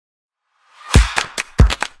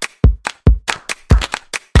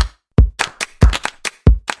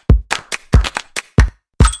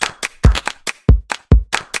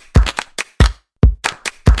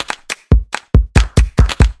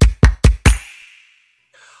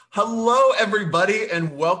Hello, everybody,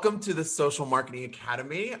 and welcome to the Social Marketing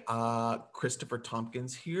Academy. Christopher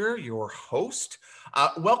Tompkins here, your host.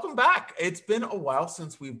 Welcome back. It's been a while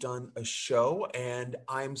since we've done a show, and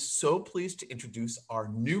I'm so pleased to introduce our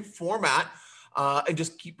new format and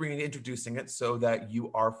just keep introducing it so that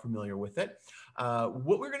you are familiar with it.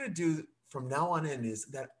 What we're going to do from now on in is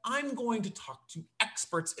that I'm going to talk to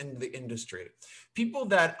experts in the industry, people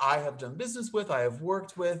that I have done business with, I have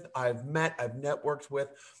worked with, I've met, I've networked with,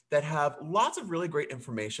 that have lots of really great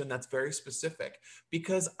information that's very specific,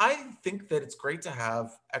 because I think that it's great to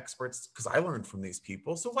have experts because I learned from these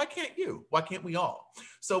people. So why can't you? Why can't we all?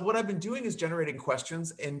 So what I've been doing is generating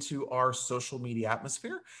questions into our social media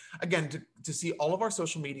atmosphere. Again, to see all of our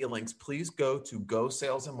social media links, please go to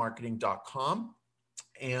gosalesandmarketing.com.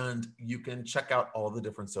 and you can check out all the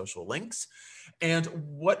different social links. And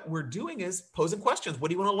what we're doing is posing questions. What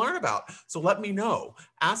do you want to learn about? So let me know.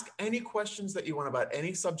 Ask any questions that you want about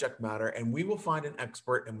any subject matter, and we will find an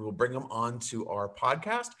expert and we will bring them on to our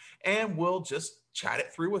podcast and we'll just chat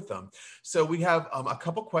it through with them. So we have a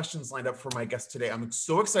couple questions lined up for my guest today. I'm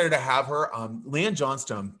so excited to have her, Leanne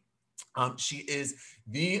Johnstone. She is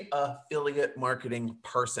the affiliate marketing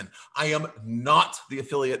person. I am not the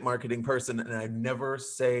affiliate marketing person, and I never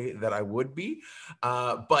say that I would be,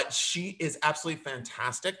 but she is absolutely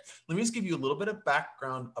fantastic. Let me just give you a little bit of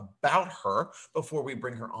background about her before we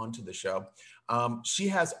bring her onto the show. She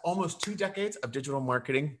has almost 2 decades of digital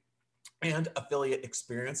marketing and affiliate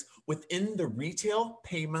experience within the retail,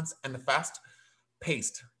 payments, and the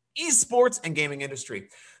fast-paced esports and gaming industry.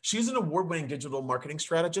 She's an award-winning digital marketing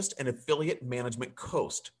strategist and affiliate management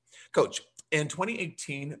coach. In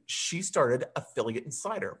 2018, she started Affiliate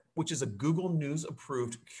Insider, which is a Google News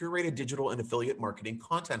approved curated digital and affiliate marketing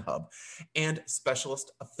content hub and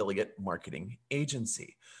specialist affiliate marketing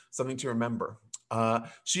agency. Something to remember.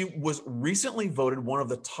 She was recently voted one of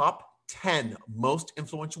the top 10 most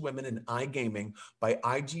influential women in iGaming by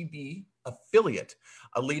IGB Affiliate,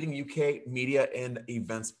 a leading UK media and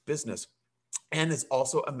events business, and is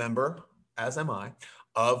also a member, as am I,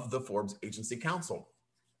 of the Forbes Agency Council.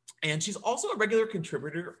 And she's also a regular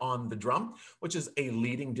contributor on The Drum, which is a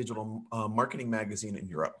leading digital marketing magazine in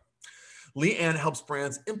Europe. Leanne helps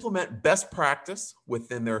brands implement best practice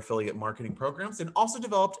within their affiliate marketing programs and also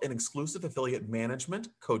developed an exclusive affiliate management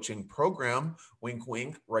coaching program, wink,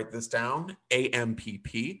 wink, write this down,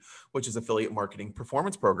 AMPP, which is Affiliate Marketing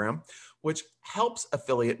Performance Program, which helps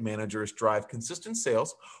affiliate managers drive consistent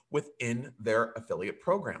sales within their affiliate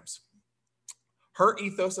programs. Her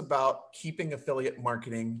ethos about keeping affiliate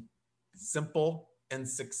marketing simple and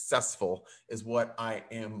successful is what I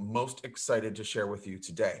am most excited to share with you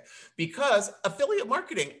today. Because affiliate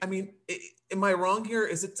marketing, I mean, am I wrong here?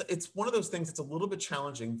 It's one of those things that's a little bit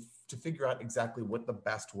challenging to figure out exactly what the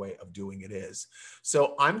best way of doing it is.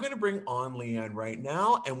 So I'm going to bring on Leanne right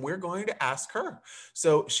now, and we're going to ask her.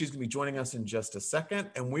 So she's going to be joining us in just a second,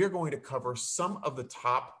 and we are going to cover some of the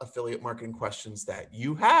top affiliate marketing questions that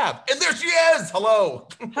you have. And there she is. Hello.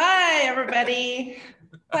 Hi, everybody.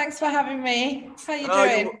 Thanks for having me. How you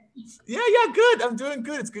doing? Yeah, good. I'm doing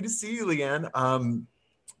good. It's good to see you, Leanne.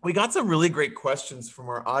 We got some really great questions from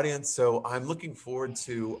our audience, so I'm looking forward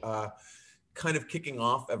to kind of kicking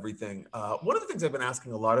off everything. One of the things I've been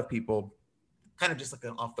asking a lot of people, kind of just like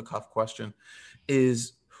an off-the-cuff question,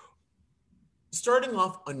 is starting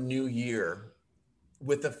off a new year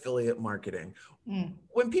with affiliate marketing.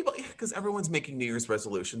 When people, because everyone's making New Year's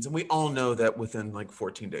resolutions, and we all know that within like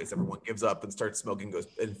 14 days, everyone gives up and starts smoking, goes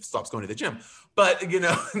and stops going to the gym. But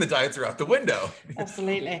the diets are out the window.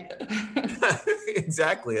 Absolutely.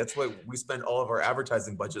 Exactly. That's why we spend all of our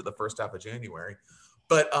advertising budget the first half of January.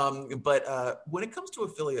 But when it comes to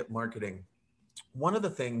affiliate marketing, one of the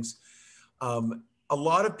things a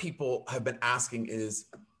lot of people have been asking is,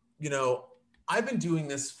 I've been doing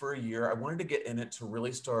this for a year. I wanted to get in it to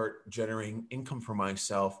really start generating income for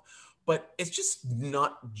myself, but it's just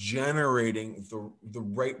not generating the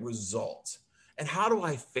right result. And how do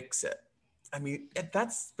I fix it? I mean,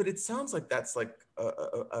 but it sounds like that's like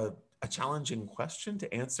a challenging question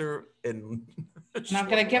to answer. And I'm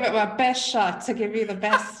going to give it my best shot to give you the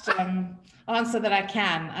best answer that I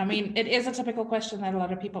can. I mean, it is a typical question that a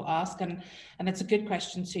lot of people ask, and it's a good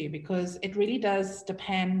question too, because it really does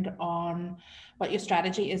depend on what your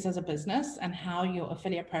strategy is as a business and how your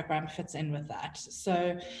affiliate program fits in with that.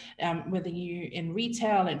 So whether you in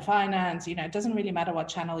retail, in finance, it doesn't really matter what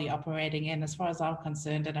channel you're operating in. As far as I'm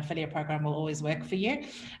concerned, an affiliate program will always work for you.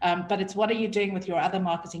 But it's what are you doing with your other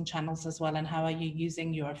marketing channels as well, and how are you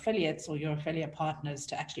using your affiliates or your affiliate partners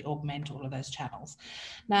to actually augment all of those channels.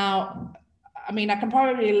 Now, I mean, I can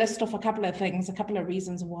probably list off a couple of things, a couple of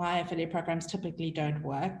reasons why affiliate programs typically don't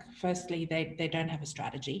work. Firstly, they don't have a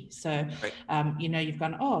strategy. So, right. You've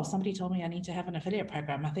gone, oh, somebody told me I need to have an affiliate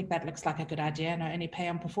program. I think that looks like a good idea, and I only pay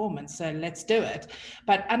on performance, so let's do it.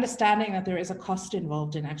 But understanding that there is a cost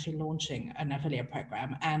involved in actually launching an affiliate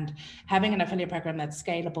program, and having an affiliate program that's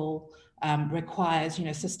scalable, requires,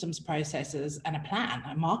 systems, processes, and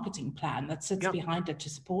a marketing plan that sits behind it to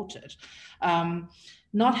support it.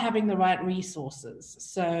 Not having the right resources.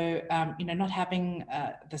 So, not having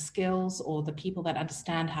the skills or the people that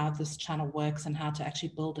understand how this channel works and how to actually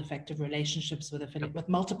build effective relationships with affiliate, with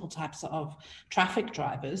multiple types of traffic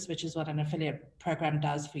drivers, which is what an affiliate program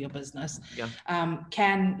does for your business,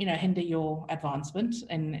 can, hinder your advancement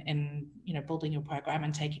in building your program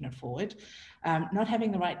and taking it forward. Not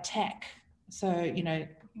having the right tech. So,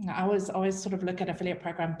 I always sort of look at affiliate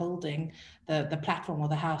program building, the platform or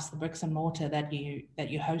the house, the bricks and mortar that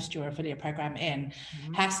you host your affiliate program in,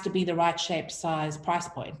 has to be the right shape, size, price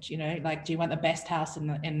point. Like, do you want the best house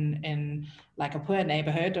in like a poor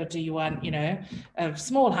neighborhood, or do you want, a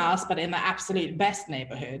small house but in the absolute best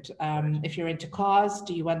neighborhood? If you're into cars,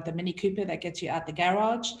 do you want the Mini Cooper that gets you out the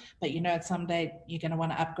garage, but someday you're going to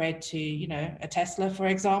want to upgrade to, a Tesla, for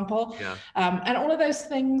example? And all of those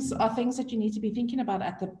things are things that you need to be thinking about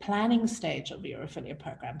at the planning stage of your affiliate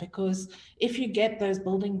program, because if you get those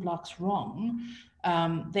building blocks wrong,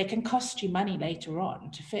 they can cost you money later on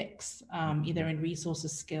to fix, either in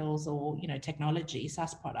resources, skills, or technology,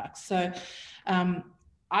 SaaS products. So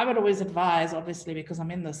I would always advise, obviously, because I'm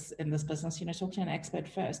in this business, talk to an expert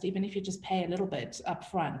first, even if you just pay a little bit up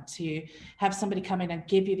front to have somebody come in and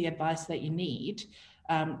give you the advice that you need.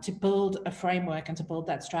 To build a framework and to build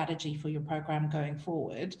that strategy for your program going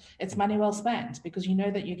forward. It's money well spent, because you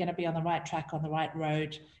know that you're going to be on the right track, on the right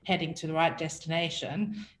road, heading to the right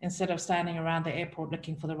destination, instead of standing around the airport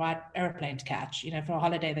looking for the right airplane to catch, for a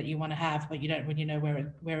holiday that you want to have, but you don't really know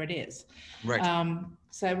where it is. Right.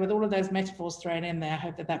 So with all of those metaphors thrown in there, I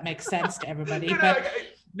hope that makes sense to everybody.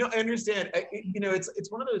 No, I understand.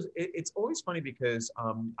 It's one of those. It's always funny because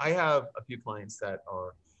I have a few clients that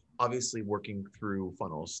are obviously working through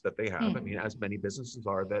funnels that they have. I mean, as many businesses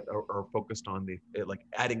are that are focused on like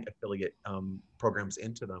adding affiliate programs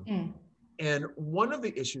into them. And one of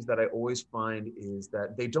the issues that I always find is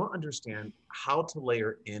that they don't understand how to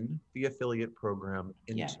layer in the affiliate program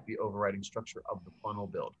into the overriding structure of the funnel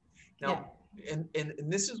build. Now, and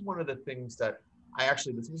this is one of the things that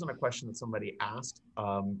this wasn't a question that somebody asked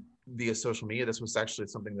via social media. This was actually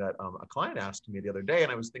something that a client asked me the other day.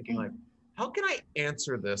 And I was thinking like, how can I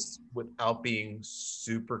answer this without being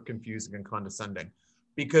super confusing and condescending?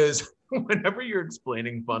 Because whenever you're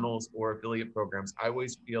explaining funnels or affiliate programs, I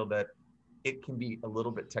always feel that it can be a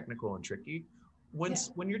little bit technical and tricky. When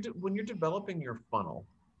you're developing your funnel,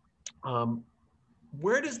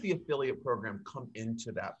 where does the affiliate program come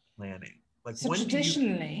into that planning? Like, so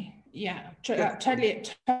traditionally,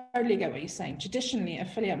 totally get what you're saying. Traditionally,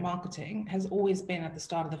 affiliate marketing has always been at the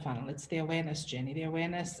start of the funnel. It's the awareness journey, the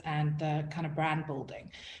awareness and the kind of brand building,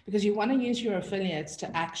 because you want to use your affiliates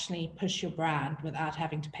to actually push your brand without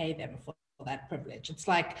having to pay them for that privilege. It's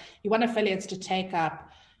like you want affiliates to take up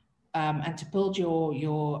and to build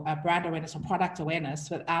your brand awareness or product awareness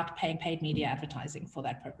without paying paid media advertising for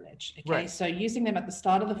that privilege. Okay, right. So using them at the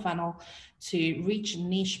start of the funnel to reach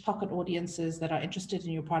niche pocket audiences that are interested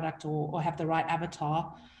in your product or have the right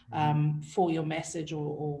avatar for your message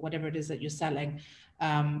or whatever it is that you're selling.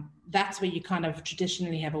 That's where you kind of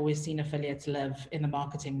traditionally have always seen affiliates live in the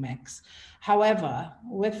marketing mix. However,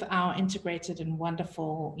 with our integrated and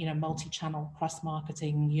wonderful, multi-channel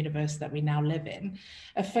cross-marketing universe that we now live in,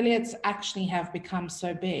 affiliates actually have become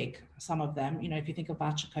so big, some of them, if you think of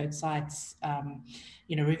voucher code sites,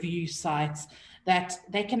 review sites, that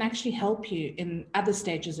they can actually help you in other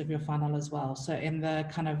stages of your funnel as well. So in the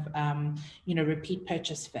kind of, repeat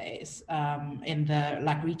purchase phase, in the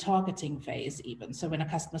like retargeting phase even. So when a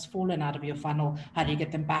customer's fallen out of your funnel, how do you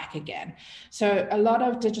get them back again? So a lot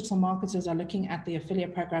of digital marketers are looking at the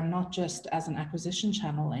affiliate program, not just as an acquisition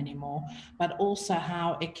channel anymore, but also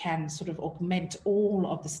how it can sort of augment all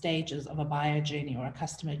of the stages of a buyer journey or a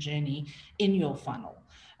customer journey in your funnel.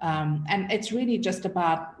 And it's really just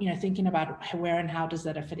about, thinking about where and how does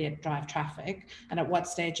that affiliate drive traffic, and at what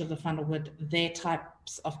stage of the funnel would their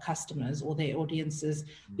types of customers or their audiences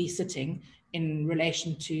be sitting in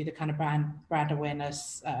relation to the kind of brand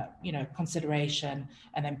awareness, consideration,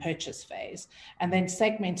 and then purchase phase, and then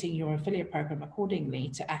segmenting your affiliate program accordingly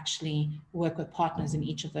to actually work with partners in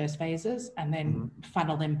each of those phases, and then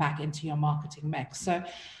funnel them back into your marketing mix. So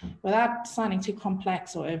without sounding too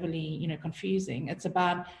complex or overly, confusing, it's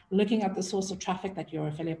about looking at the source of traffic that your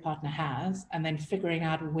affiliate partner has, and then figuring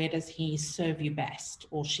out where does he serve you best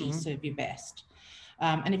or she serve you best.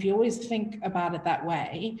 And if you always think about it that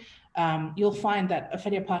way, you'll find that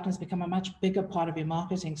affiliate partners become a much bigger part of your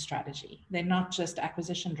marketing strategy. They're not just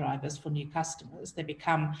acquisition drivers for new customers. They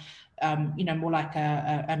become, more like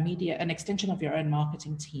an extension of your own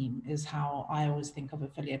marketing team is how I always think of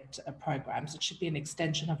affiliate programs. It should be an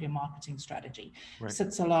extension of your marketing strategy. Right.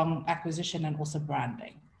 Sits along acquisition and also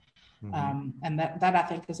branding. And that I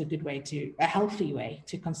think is a healthy way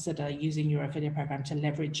to consider using your affiliate program to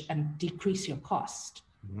leverage and decrease your cost,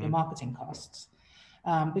 your marketing costs.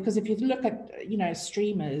 Because if you look at,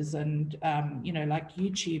 streamers and, like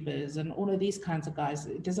YouTubers and all of these kinds of guys,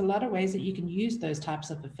 there's a lot of ways that you can use those types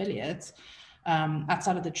of affiliates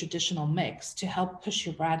outside of the traditional mix to help push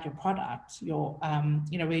your brand, your product,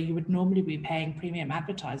 where you would normally be paying premium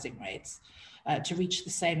advertising rates to reach the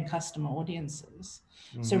same customer audiences.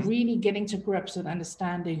 So really getting to grips with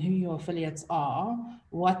understanding who your affiliates are,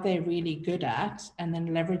 what they're really good at, and then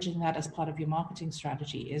leveraging that as part of your marketing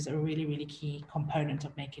strategy is a really, really key component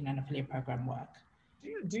of making an affiliate program work.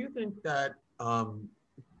 Do you think that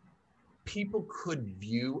people could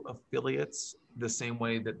view affiliates the same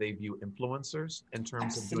way that they view influencers in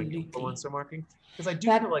terms Absolutely. of doing influencer marketing? Because I do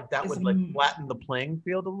feel like that would flatten the playing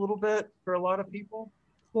field a little bit for a lot of people.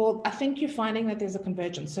 Well, I think you're finding that there's a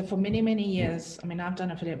convergence. So for many, many years, I've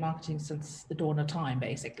done affiliate marketing since the dawn of time,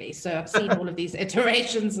 basically. So I've seen all of these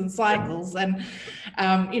iterations and cycles. And,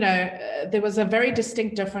 there was a very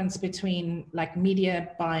distinct difference between like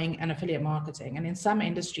media buying and affiliate marketing. And in some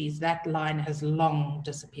industries, that line has long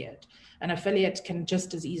disappeared. An affiliate can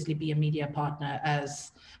just as easily be a media partner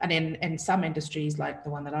and in some industries, like the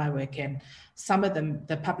one that I work in, some of them,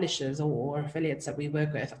 the publishers or affiliates that we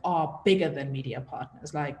work with are bigger than media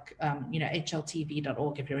partners, like,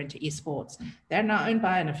 HLTV.org, if you're into esports, they're now owned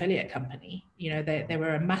by an affiliate company. They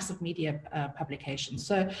were a massive media publication.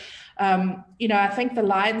 So, I think the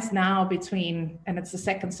lines now between, and it's the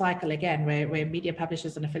second cycle again, where media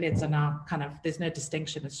publishers and affiliates are now there's no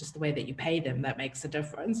distinction. It's just the way that you pay them that makes a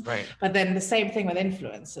difference. Right. But then the same thing with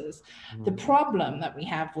influencers. The problem that we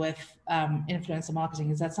have with influencer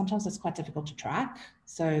marketing is that sometimes it's quite difficult to track.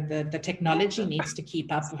 So the technology needs to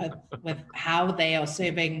keep up with how they are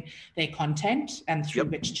serving their content and through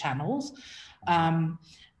which channels.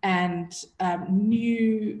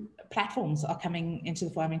 New platforms are coming into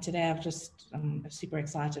the forum. Today I'm super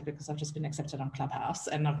excited because I've just been accepted on Clubhouse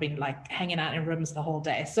and I've been like hanging out in rooms the whole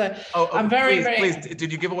day. So I'm very, please,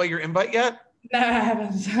 did you give away your invite yet? No, I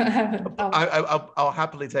haven't. I'll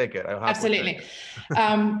happily take it. Absolutely.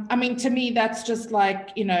 To me, that's just like,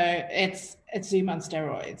 it's Zoom on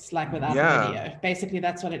steroids, like without video. Basically,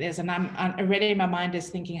 that's what it is. And I'm already, my mind is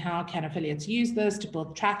thinking, how can affiliates use this to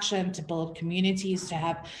build traction, to build communities, to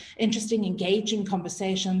have interesting, engaging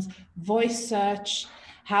conversations, voice search,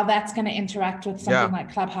 how that's going to interact with something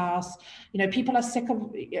like Clubhouse. People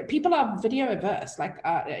are video averse. Like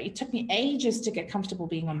it took me ages to get comfortable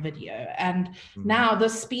being on video. And now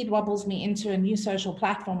this speed wobbles me into a new social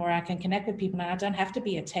platform where I can connect with people and I don't have to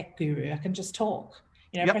be a tech guru. I can just talk,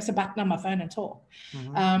 press a button on my phone and talk.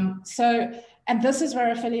 And this is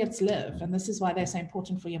where affiliates live. And this is why they're so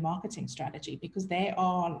important for your marketing strategy, because they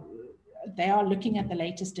are looking at the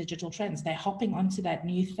latest digital trends. They're hopping onto that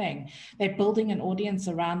new thing. They're building an audience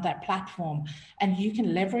around that platform, and you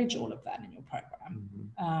can leverage all of that in your program.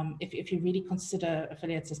 If you really consider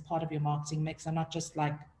affiliates as part of your marketing mix and not just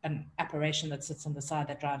like an apparition that sits on the side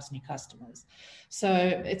that drives new customers. So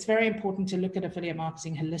it's very important to look at affiliate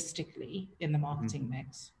marketing holistically in the marketing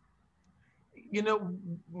mix.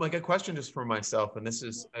 Like a question just for myself, and this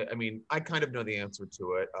is, I kind of know the answer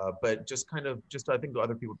to it, but just I think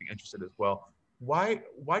other people would be interested as well. Why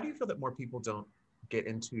do you feel that more people don't get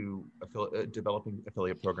into developing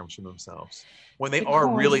affiliate programs for themselves when they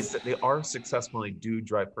are successfully do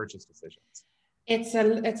drive purchase decisions? It's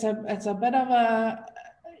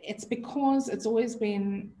because it's always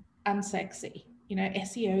been unsexy.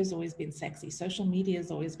 SEO has always been sexy. Social media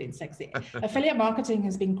has always been sexy. Affiliate marketing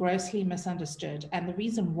has been grossly misunderstood. And the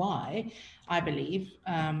reason why, I believe,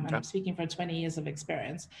 and I'm speaking from 20 years of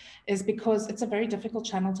experience, is because it's a very difficult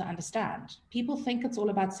channel to understand. People think it's all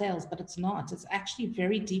about sales, but it's not. It's actually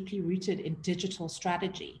very deeply rooted in digital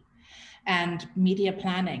strategy. and media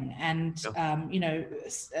planning and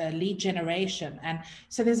lead generation. And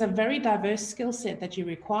so there's a very diverse skill set that you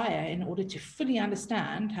require in order to fully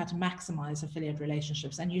understand how to maximize affiliate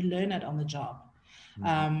relationships, and you learn it on the job.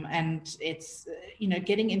 And it's,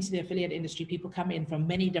 getting into the affiliate industry, people come in from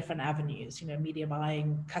many different avenues, media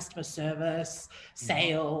buying, customer service,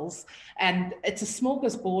 sales, and it's a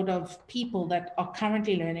smorgasbord of people that are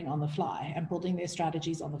currently learning on the fly and building their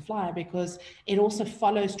strategies on the fly, because it also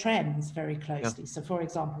follows trends very closely. So for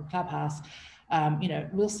example, Clubhouse,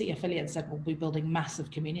 we'll see affiliates that will be building massive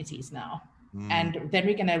communities now. And then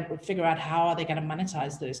we're going to figure out how are they going to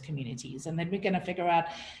monetize those communities. And then we're going to figure out,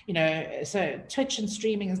 so Twitch and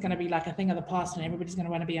streaming is going to be like a thing of the past, and everybody's going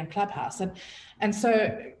to want to be on Clubhouse. And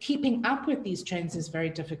so keeping up with these trends is very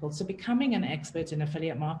difficult. So becoming an expert in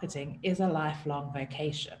affiliate marketing is a lifelong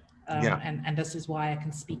vocation. And this is why I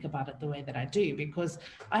can speak about it the way that I do, because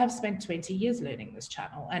I have spent 20 years learning this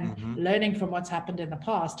channel and learning from what's happened in the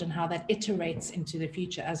past and how that iterates into the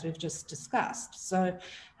future, as we've just discussed. So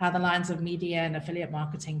how the lines of media and affiliate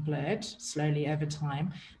marketing blurred slowly over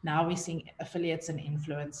time. Now we're seeing affiliates and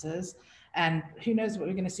influencers, and who knows what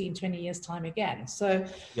we're going to see in 20 years time again. So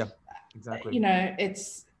yeah, exactly.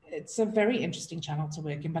 It's a very interesting channel to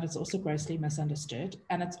work in, but it's also grossly misunderstood.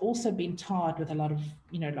 And it's also been tarred with a lot of,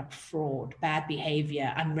 like fraud, bad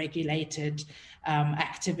behavior, unregulated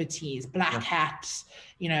activities, black hats,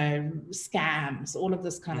 scams, all of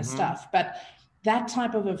this kind of stuff. But that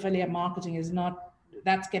type of affiliate marketing is not,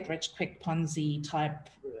 that's get rich quick Ponzi type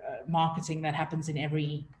marketing that happens in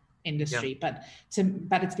every industry, but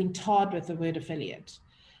it's been tarred with the word affiliate.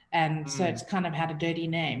 And so it's kind of had a dirty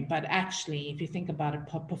name. But actually, if you think about it,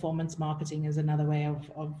 performance marketing is another way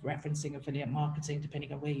of referencing affiliate marketing,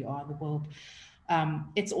 depending on where you are in the world.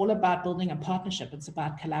 It's all about building a partnership. It's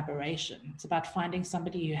about collaboration. It's about finding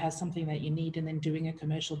somebody who has something that you need and then doing a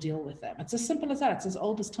commercial deal with them. It's as simple as that. It's as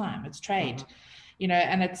old as time. It's trade,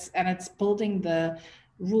 and it's building the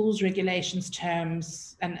rules, regulations,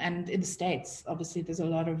 terms, and in the States, obviously there's a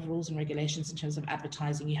lot of rules and regulations in terms of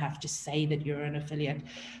advertising. You have to say that you're an affiliate,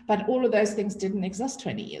 but all of those things didn't exist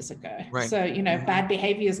 20 years ago. Right. So, bad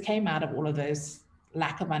behaviors came out of all of those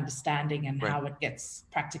lack of understanding and how it gets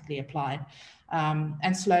practically applied.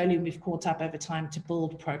 And slowly we've caught up over time to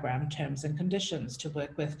build program terms and conditions to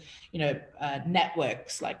work with,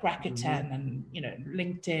 networks like Rakuten and,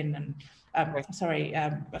 LinkedIn and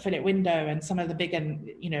Affiliate Window and some of the big and,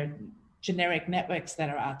 generic networks that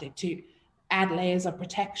are out there to add layers of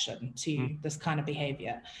protection to this kind of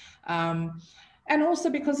behavior. And also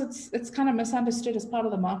because it's kind of misunderstood as part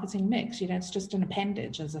of the marketing mix. It's just an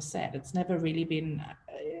appendage, as I said. It's never really been,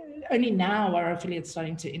 only now are affiliates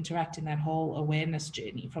starting to interact in that whole awareness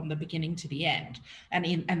journey from the beginning to the end,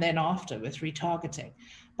 and then after with retargeting.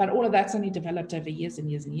 But all of that's only developed over years and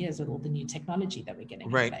years and years with all the new technology that we're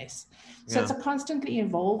getting in place. So it's a constantly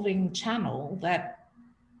evolving channel that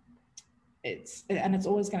it's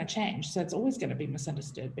always going to change. So it's always going to be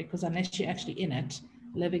misunderstood, because unless you're actually in it,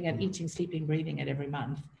 living it, eating, sleeping, breathing it every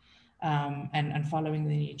month, and following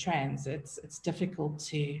the new trends, it's difficult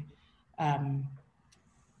to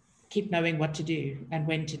keep knowing what to do and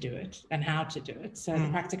when to do it and how to do it. So the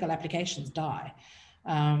practical applications die.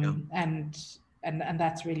 And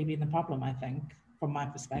that's really been the problem, I think, from my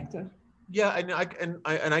perspective. Yeah, and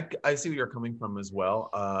I see where you're coming from as well,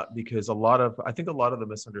 because I think a lot of the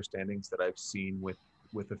misunderstandings that I've seen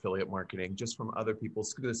with affiliate marketing, just from other people,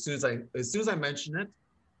 as soon as I mention it,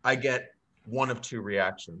 I get one of two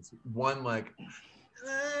reactions. One, like,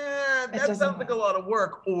 that sounds like a lot of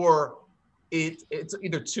work, or it's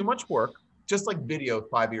either too much work, just like video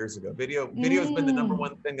 5 years ago. Video has been the number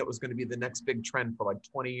one thing that was going to be the next big trend for like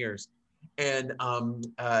 20 years. And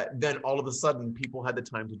then all of a sudden people had the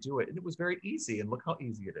time to do it, and it was very easy, and look how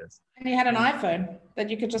easy it is. And you had an iPhone that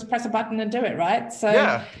you could just press a button and do it, right? So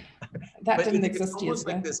that didn't exist years ago. It's almost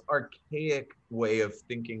like this archaic way of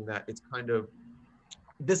thinking that it's kind of,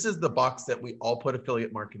 this is the box that we all put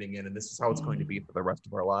affiliate marketing in, and this is how it's going to be for the rest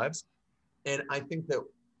of our lives. And I think that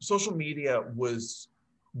social media was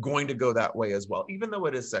going to go that way as well, even though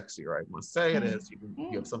it is sexier. I must say it is.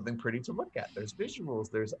 You have something pretty to look at. There's visuals.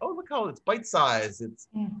 There's, oh, look how it's bite size. It's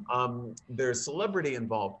there's celebrity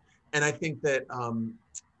involved. And I think that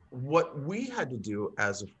what we had to do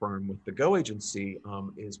as a firm with the Go agency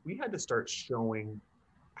is we had to start showing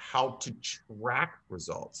how to track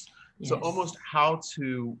results. Yes. So almost how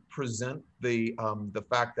to present the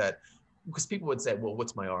fact that, because people would say, well,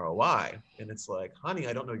 what's my ROI? And it's like, honey,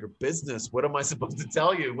 I don't know your business. What am I supposed to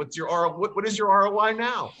tell you? What's your what is your ROI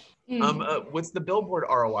now? What's the billboard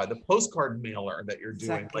ROI? The postcard mailer that you're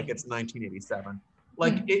doing, like it's 1987.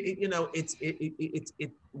 Like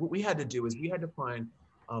what we had to do is we had to find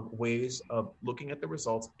ways of looking at the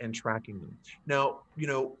results and tracking them. Now,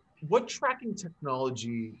 what tracking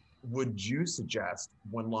technology would you suggest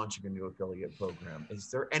when launching a new affiliate program?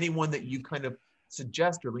 Is there anyone that you kind of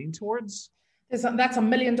suggest or lean towards? That's $1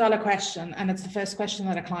 million question. And it's the first question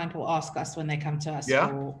that a client will ask us when they come to us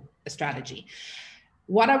for a strategy.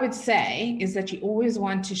 What I would say is that you always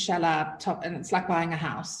want to shell out and it's like buying a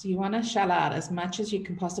house. You want to shell out as much as you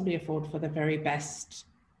can possibly afford for the very best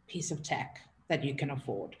piece of tech that you can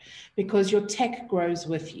afford, because your tech grows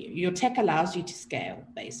with you. Your tech allows you to scale,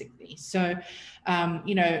 basically. So,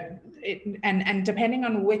 and depending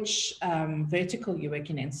on which vertical you're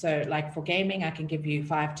working in. So like for gaming, I can give you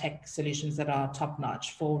 5 tech solutions that are top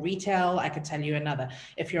notch. For retail, I can tell you another.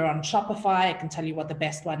 If you're on Shopify, I can tell you what the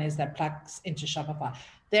best one is that plugs into Shopify.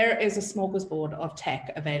 There is a smorgasbord of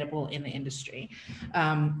tech available in the industry.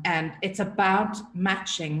 And it's about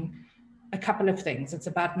matching a couple of things. It's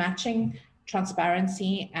about matching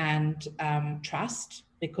transparency and trust,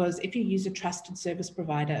 because if you use a trusted service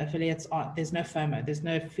provider, affiliates there's no FOMO, there's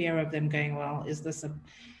no fear of them going, well, is this a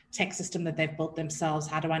tech system that they've built themselves?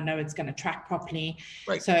 How do I know it's going to track properly?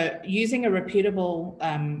 Right. So using a reputable,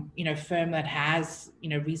 firm that has,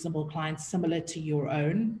 reasonable clients similar to your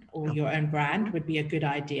own or your own brand would be a good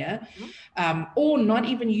idea. Or not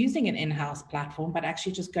even using an in-house platform, but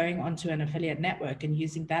actually just going onto an affiliate network and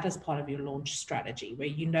using that as part of your launch strategy, where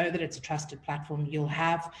you know that it's a trusted platform. You'll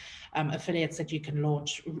have affiliates that you can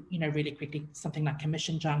launch, really quickly, something like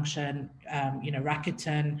Commission Junction,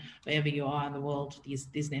 Rakuten, wherever you are in the world,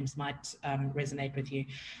 these names might resonate with you.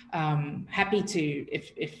 Happy to,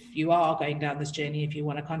 if you are going down this journey, if you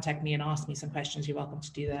want to contact me and ask me some questions, you're welcome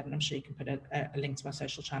to do that. And I'm sure you can put a link to my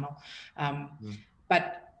social channel.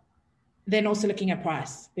 But then also looking at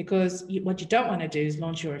price, because what you don't want to do is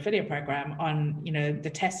launch your affiliate program on, the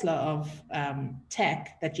Tesla of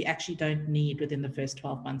tech that you actually don't need within the first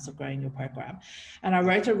 12 months of growing your program. And I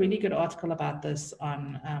wrote a really good article about this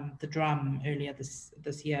on The Drum earlier this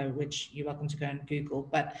year, which you're welcome to go and Google.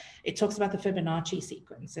 But it talks about the Fibonacci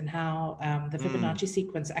sequence and how the Fibonacci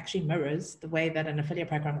sequence actually mirrors the way that an affiliate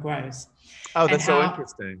program grows. Oh, that's so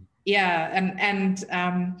interesting. Yeah, and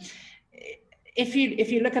if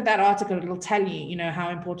you look at that article, it'll tell you, how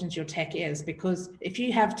important your tech is, because if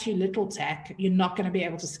you have too little tech, you're not going to be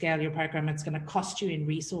able to scale your program. It's going to cost you in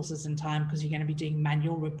resources and time, because you're going to be doing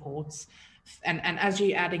manual reports. And as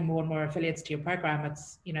you're adding more and more affiliates to your program,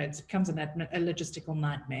 it becomes a logistical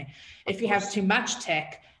nightmare. If you have too much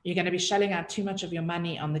tech, you're going to be shelling out too much of your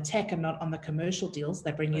money on the tech and not on the commercial deals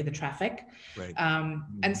that bring you the traffic. Right.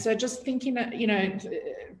 And so just thinking that,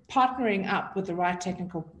 partnering up with the right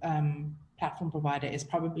technical platform provider is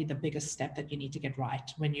probably the biggest step that you need to get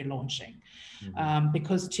right when you're launching.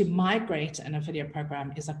 Because to migrate an affiliate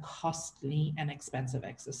program is a costly and expensive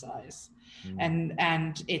exercise.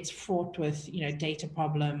 And it's fraught with, data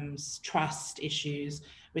problems, trust issues,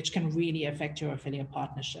 which can really affect your affiliate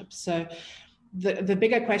partnerships. So the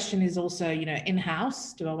bigger question is also,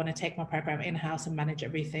 in-house. Do I want to take my program in-house and manage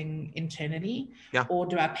everything internally? Yeah. Or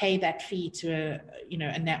do I pay that fee to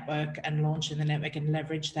a network and launch in the network and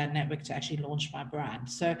leverage that network to actually launch my brand?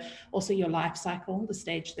 So also your life cycle, the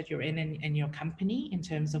stage that you're in your company, in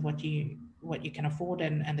terms of what you can afford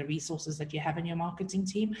and the resources that you have in your marketing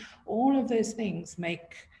team, all of those things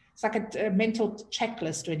make. It's like a mental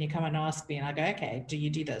checklist when you come and ask me, and I go, okay, do you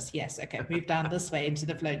do this? Yes. Okay, move down this way into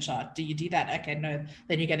the flow chart. Do you do that? Okay, no,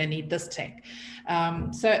 then you're going to need this tech.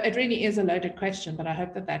 So it really is a loaded question, but I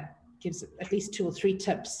hope that gives at least 2 or 3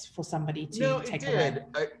 tips for somebody to take away.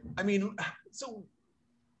 I mean, so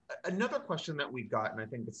another question that we got, and I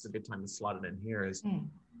think this is a good time to slot it in here, is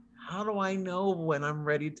how do I know when I'm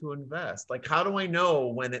ready to invest? Like, how do I know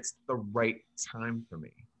when it's the right time for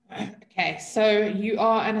me? Okay, so you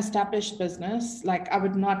are an established business. Like, I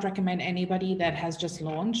would not recommend anybody that has just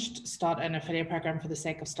launched start an affiliate program for the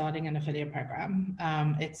sake of starting an affiliate program.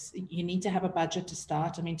 You need to have a budget to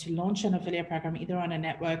start. I mean, to launch an affiliate program either on a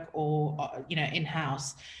network or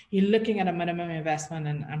in-house, you're looking at a minimum investment,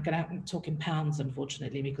 and I'm going to talk in pounds,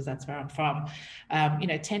 unfortunately, because that's where I'm from.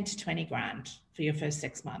 10 to 20 grand for your first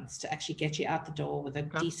 6 months to actually get you out the door with a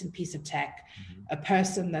decent piece of tech, a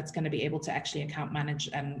person that's going to be able to actually account manage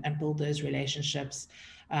and build those relationships,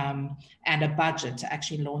 and a budget to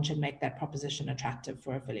actually launch and make that proposition attractive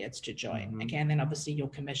for affiliates to join. Again, then obviously your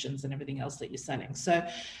commissions and everything else that you're selling. So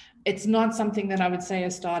it's not something that I would say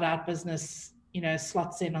a start out business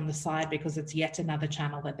slots in on the side because it's yet another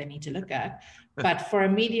channel that they need to look at. But for a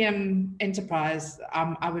medium enterprise,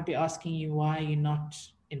 I would be asking you, why are you not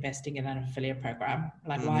investing in an affiliate program.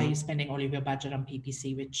 Like, why are you spending all of your budget on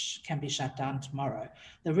PPC, which can be shut down tomorrow?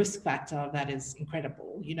 The risk factor of that is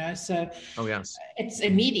incredible, you know? So it's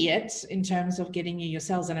immediate in terms of getting you your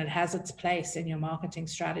sales, and it has its place in your marketing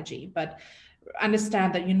strategy. But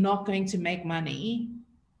understand that you're not going to make money.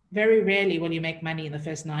 Very rarely will you make money in the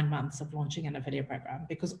first 9 months of launching an affiliate program,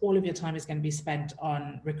 because all of your time is going to be spent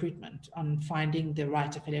on recruitment, on finding the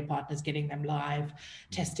right affiliate partners, getting them live,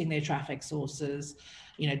 testing their traffic sources,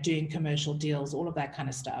 you know, doing commercial deals, all of that kind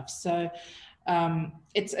of stuff. So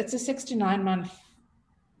it's a 6 to 9 month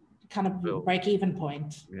kind of break-even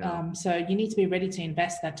point. So you need to be ready to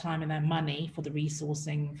invest that time and that money for the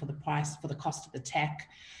resourcing, for the price, for the cost of the tech,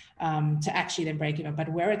 to actually then break even. But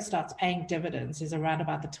where it starts paying dividends is around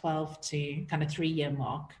about the 12 to kind of 3 year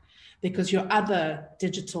mark, because your other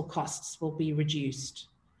digital costs will be reduced.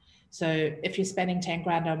 So if you're spending 10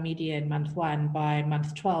 grand on media in month 1, by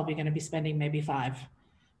month 12, you're going to be spending maybe 5,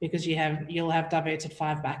 because you'll have diverted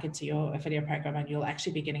 5 back into your affiliate program, and you'll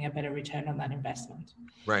actually be getting a better return on that investment.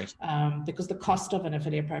 Right. Because the cost of an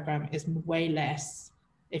affiliate program is way less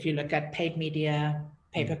if you look at paid media,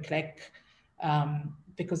 pay-per-click,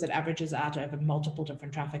 because it averages out over multiple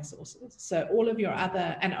different traffic sources. So all of your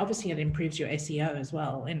other, and obviously it improves your SEO as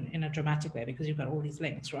well in a dramatic way, because you've got all these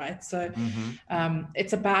links, right? So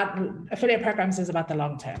it's about, affiliate programs is about the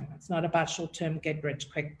long term. It's not about short term, get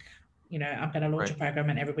rich quick. You know, I'm going to launch a program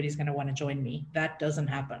and everybody's going to want to join me. That doesn't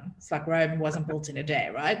happen. It's like Rome wasn't built in a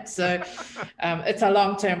day, right? So it's a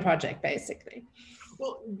long-term project, basically.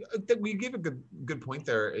 Well, we gave a good point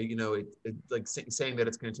there. You know, it like saying that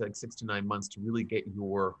it's going to take like 6 to 9 months to really get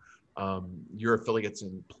your affiliates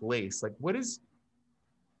in place. Like,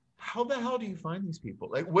 how the hell do you find these people?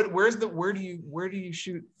 Like, where do you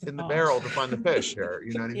shoot in the barrel to find the fish here?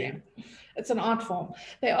 You know what I mean? It's an art form.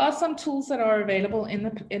 There are some tools that are available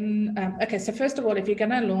okay, so first of all, if you're going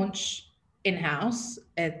to launch in-house,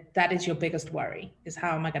 that is your biggest worry, is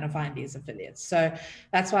how am I going to find these affiliates? So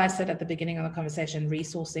that's why I said at the beginning of the conversation,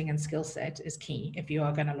 resourcing and skill set is key if you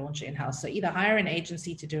are going to launch in-house. So either hire an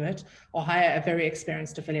agency to do it, or hire a very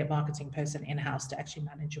experienced affiliate marketing person in-house to actually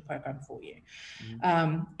manage your program for you.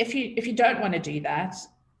 If you don't want to do that,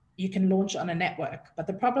 you can launch on a network. But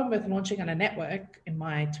the problem with launching on a network, in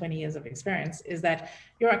my 20 years of experience, is that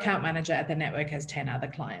your account manager at the network has 10 other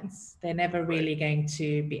clients. They're never really going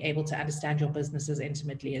to be able to understand your business as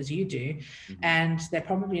intimately as you do. And they're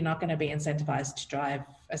probably not going to be incentivized to drive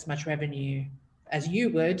as much revenue as you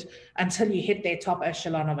would until you hit their top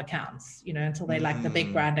echelon of accounts, you know, until they like the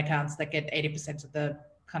big brand accounts that get 80% of the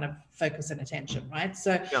kind of focus and attention, right?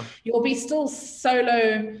 So you'll be still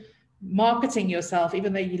solo marketing yourself,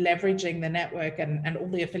 even though you're leveraging the network and all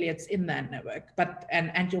the affiliates in that network, but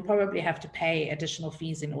and you'll probably have to pay additional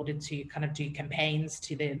fees in order to kind of do campaigns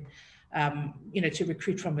to then you know, to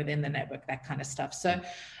recruit from within the network, that kind of stuff. So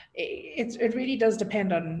it really does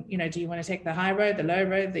depend on, you know, do you want to take the high road, the low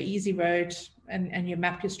road, the easy road, and you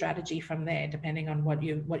map your strategy from there, depending on what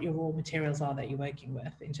your raw materials are that you're working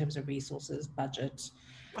with in terms of resources, budget.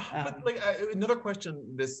 But like another question,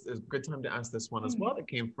 this is a good time to ask this one as well, that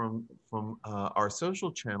came from our social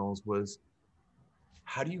channels, was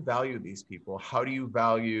how do you value these people? How do you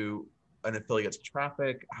value an affiliate's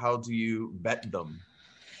traffic? How do you vet them?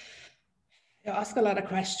 You ask a lot of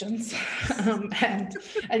questions, and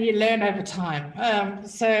you learn over time.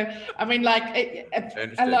 So, I mean, like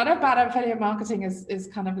a lot about affiliate marketing is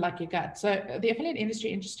kind of like your gut. So the affiliate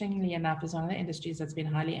industry, interestingly enough, is one of the industries that's been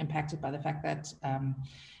highly impacted by the fact that,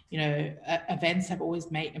 you know, events have always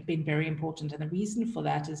been very important. And the reason for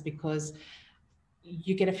that is because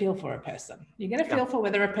you get a feel for a person. You get a feel for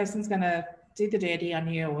whether a person's going to do the dirty on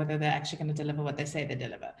you or whether they're actually going to deliver what they say they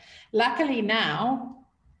deliver. Luckily now,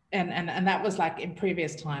 and that was like in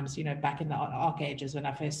previous times, you know, back in the arc ages when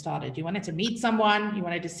I first started, you wanted to meet someone, you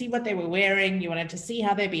wanted to see what they were wearing, you wanted to see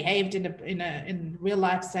how they behaved in real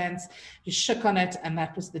life sense, you shook on it, and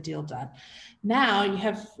that was the deal done. Now you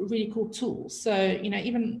have really cool tools. So, you know,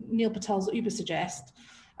 even Neil Patel's Uber Suggest,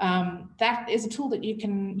 that is a tool that you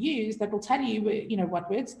can use that will tell you, you know,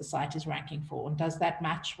 what words the site is ranking for, and does that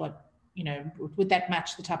match what, you know, would that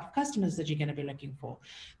match the type of customers that you're going to be looking for?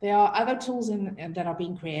 There are other tools that are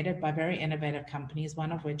being created by very innovative companies,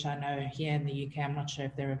 one of which I know here in the UK, I'm not sure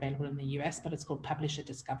if they're available in the US, but it's called Publisher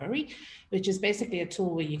Discovery, which is basically a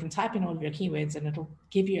tool where you can type in all of your keywords and it'll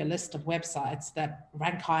give you a list of websites that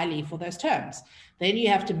rank highly for those terms. Then you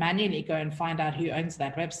have to manually go and find out who owns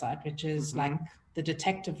that website, which is like the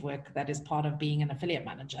detective work that is part of being an affiliate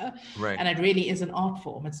manager. Right. And it really is an art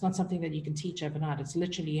form. It's not something that you can teach overnight. It's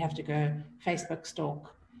literally, you have to go Facebook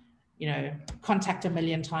stalk, contact 1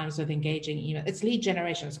 million times with engaging email. It's lead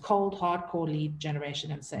generation. It's cold, hardcore lead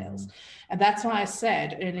generation and sales. And that's why I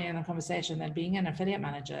said earlier in the conversation that being an affiliate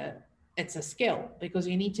manager, it's a skill, because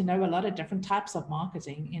you need to know a lot of different types of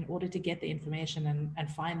marketing in order to get the information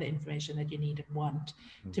and find the information that you need and want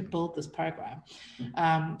to build this program.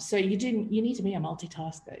 So you need to be a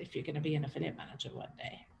multitasker if you're going to be an affiliate manager one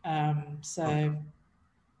day.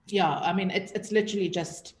 Yeah, I mean, it's literally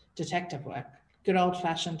just detective work, good old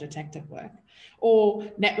fashioned detective work, or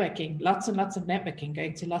networking, lots and lots of networking,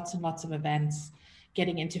 going to lots and lots of events,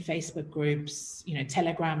 getting into Facebook groups,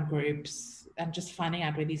 Telegram groups, and just finding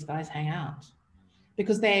out where these guys hang out,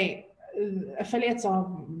 because affiliates are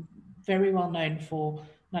very well known for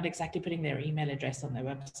not exactly putting their email address on their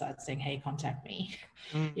website saying, hey, contact me.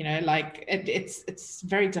 It's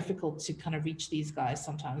very difficult to kind of reach these guys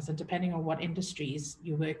sometimes. And depending on what industries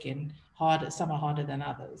you work in, some are harder than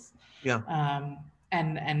others. Yeah.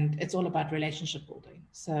 And it's all about relationship building.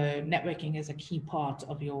 So networking is a key part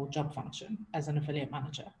of your job function as an affiliate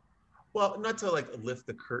manager. Well, not to lift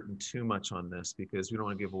the curtain too much on this, because we don't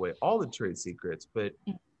want to give away all the trade secrets, but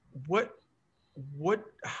what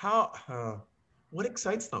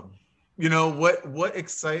excites them? What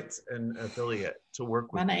excites an affiliate to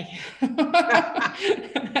work with? Money. No,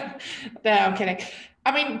 I'm kidding.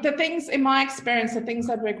 I mean, in my experience, the things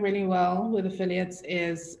that work really well with affiliates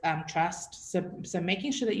is trust. So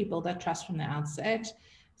making sure that you build that trust from the outset,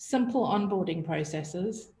 simple onboarding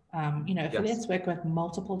processes. Affiliates work with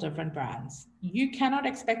multiple different brands. You cannot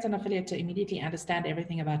expect an affiliate to immediately understand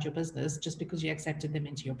everything about your business just because you accepted them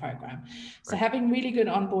into your program. So having really good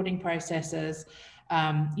onboarding processes,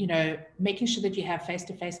 making sure that you have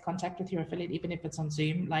face-to-face contact with your affiliate, even if it's on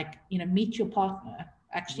Zoom, meet your partner,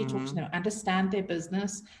 actually talk to them, understand their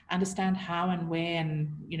business, understand how and where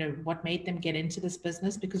and, what made them get into this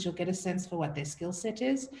business, because you'll get a sense for what their skill set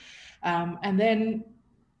is. And then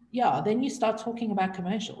you start talking about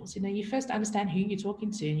commercials. You first understand who you're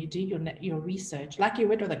talking to, and you do your research like you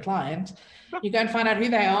would with a client. You go and find out who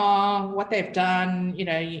they are, what they've done.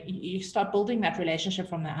 You start building that relationship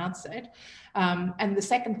from the outset. And the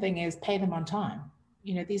second thing is pay them on time.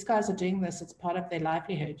 These guys are doing this. It's part of their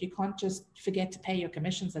livelihood. You can't just forget to pay your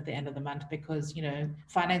commissions at the end of the month because,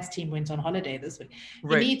 finance team went on holiday this week.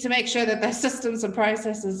 You need to make sure that their systems and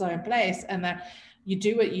processes are in place, and that you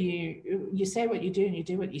do what you say what you do, and you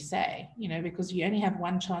do what you say, because you only have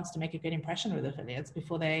one chance to make a good impression with affiliates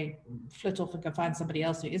before they flit off and go find somebody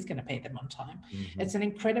else who is going to pay them on time. It's an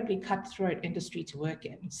incredibly cutthroat industry to work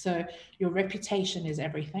in. So your reputation is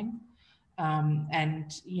everything.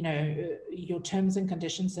 And your terms and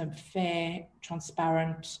conditions are fair,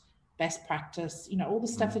 transparent, best practice, all the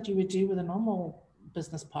stuff that you would do with a normal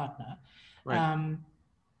business partner.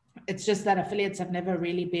 It's just that affiliates have never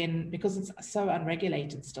really been, because it's so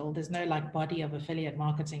unregulated still. There's no body of affiliate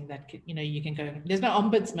marketing that you can go. There's no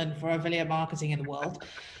ombudsman for affiliate marketing in the world.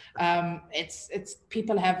 It's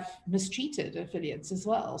people have mistreated affiliates as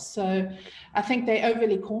well. So I think they're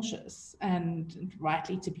overly cautious, and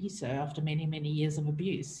rightly to be so after many, many years of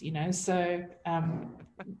abuse. So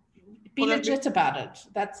be legit about it.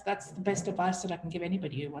 That's the best advice that I can give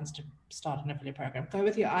anybody who wants to start an affiliate program. Go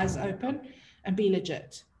with your eyes open and be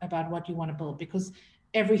legit about what you want to build, because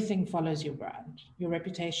everything follows your brand. Your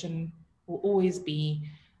reputation will always be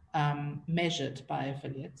measured by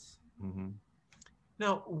affiliates.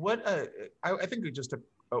 Now, I think just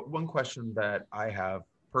one question that I have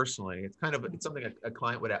personally, it's something a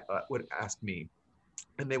client would ask me,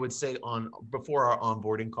 and they would say before our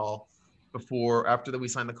onboarding call, after that we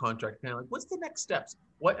sign the contract, kind of what's the next steps?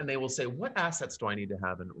 And they will say, what assets do I need to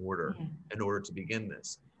have in order to begin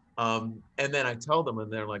this? And then I tell them,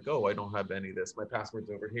 and they're like, oh, I don't have any of this. My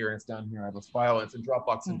password's over here, and it's down here. I have a file, and it's in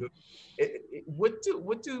Dropbox. And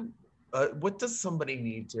what does somebody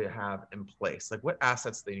need to have in place? What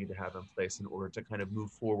assets they need to have in place in order to kind of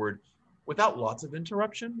move forward without lots of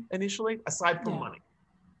interruption initially, aside from money?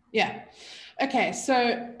 Yeah. Okay.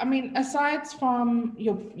 So, I mean, aside from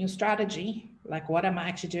your strategy, what am I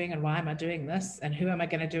actually doing and why am I doing this? And who am I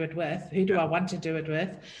going to do it with? Who do I want to do it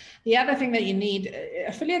with? The other thing that you need,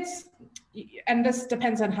 affiliates, and this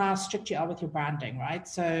depends on how strict you are with your branding, right?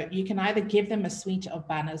 So you can either give them a suite of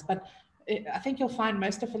banners, but I think you'll find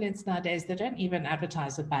most affiliates nowadays, they don't even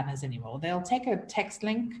advertise with banners anymore. They'll take a text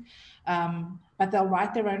link But they'll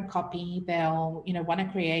write their own copy. They'll, want to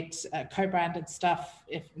create co-branded stuff,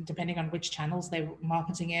 if depending on which channels they're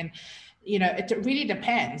marketing in. It really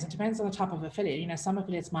depends. It depends on the type of affiliate. Some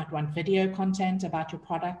affiliates might want video content about your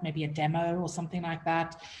product, maybe a demo or something like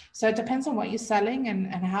that. So it depends on what you're selling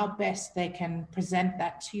and how best they can present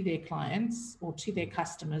that to their clients or to their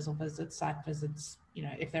customers or site visits,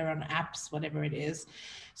 if they're on apps, whatever it is.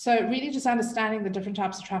 So really just understanding the different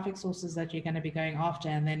types of traffic sources that you're going to be going after,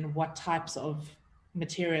 and then what types of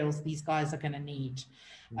materials these guys are going to need.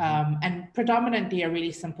 And predominantly a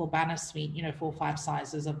really simple banner suite, 4 or 5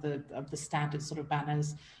 sizes of the standard sort of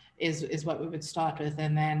banners is what we would start with.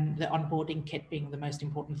 And then the onboarding kit being the most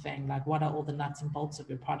important thing. Like, what are all the nuts and bolts of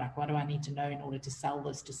your product? What do I need to know in order to sell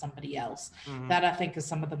this to somebody else? That, I think, is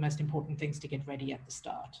some of the most important things to get ready at the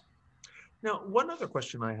start. Now, one other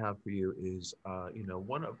question I have for you is,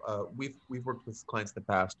 we've worked with clients in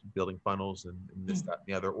the past building funnels and this, that, and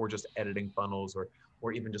the other, or just editing funnels,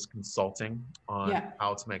 or even just consulting on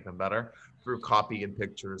how to make them better through copy and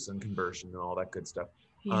pictures and conversion and all that good stuff.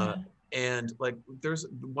 And like, there's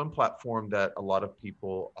one platform that a lot of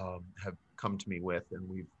people have come to me with,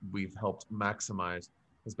 and we've helped maximize,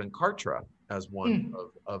 has been Kartra as one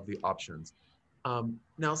of the options.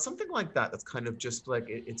 Now, something like that's kind of just like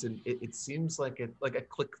it seems like like a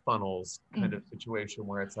ClickFunnels kind of situation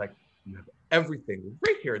where it's like you have everything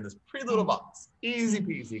right here in this pretty little box, easy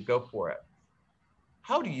peasy, go for it.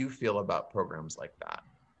 How do you feel about programs like that?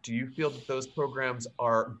 Do you feel that those programs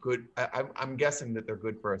are good? I'm guessing that they're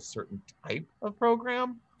good for a certain type of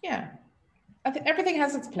program. Yeah, I think everything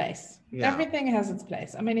has its place. Yeah. Everything has its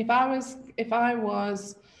place. I mean, if I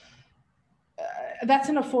was that's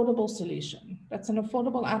an affordable solution. That's an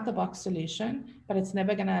affordable out-the-box solution, but it's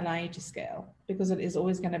never going to allow you to scale, because it is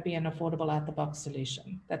always going to be an affordable out-the-box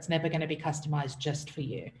solution. That's never going to be customized just for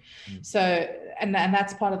you. So, and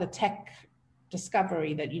that's part of the tech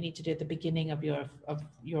discovery that you need to do at the beginning of your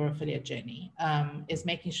affiliate journey, is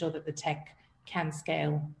making sure that the tech can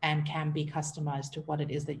scale and can be customized to what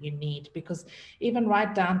it is that you need, because even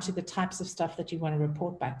right down to the types of stuff that you want to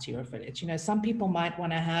report back to your affiliates. Some people might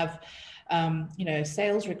want to have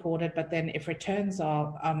sales recorded, but then if returns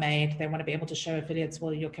are made, they want to be able to show affiliates,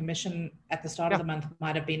 well, your commission at the start of the month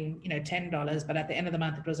might have been, $10, but at the end of the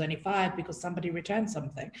month, it was only $5 because somebody returned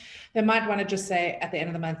something. They might want to just say at the end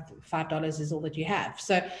of the month, $5 is all that you have.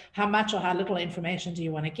 So how much or how little information do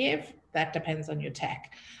you want to give? That depends on your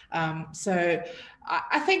tech. So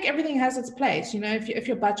I think everything has its place. If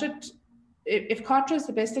your budget, if Kartra is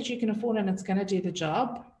the best that you can afford and it's going to do the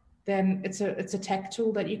job, then it's a tech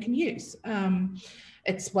tool that you can use.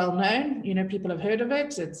 It's well known, people have heard of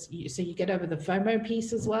it. So you get over the FOMO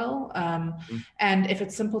piece as well. And if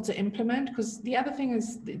it's simple to implement, because the other thing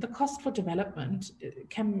is the cost for development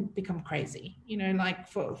can become crazy, like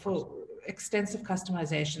for extensive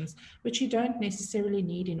customizations, which you don't necessarily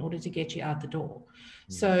need in order to get you out the door.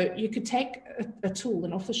 So you could take a tool,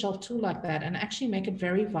 an off-the-shelf tool like that, and actually make it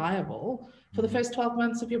very viable for the first 12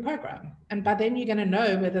 months of your program. And by then you're going to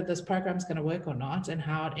know whether this program is going to work or not, and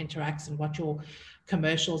how it interacts, and what your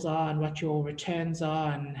commercials are, and what your returns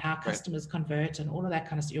are, and how customers convert, and all of that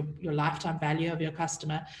kind of stuff, your lifetime value of your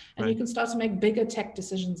customer. And you can start to make bigger tech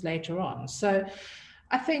decisions later on. So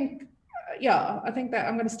I think, I think that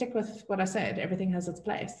I'm going to stick with what I said. Everything has its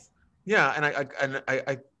place. Yeah, and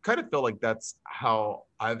I kind of feel like that's how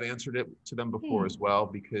I've answered it to them before as well,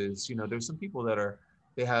 because there's some people that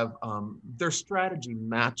they have their strategy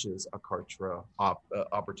matches a Kartra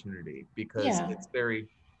opportunity, because it's very,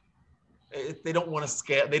 they don't want to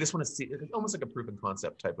scale, they just want to see, it's almost like a proof of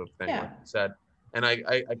concept type of thing, like you said, and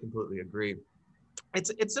I completely agree.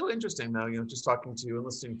 It's so interesting though, just talking to you and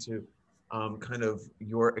listening to kind of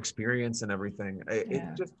your experience and everything.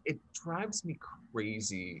 It drives me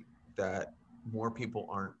crazy that more people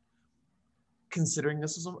aren't considering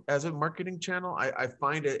this as a marketing channel. I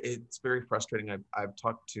find it's very frustrating. I've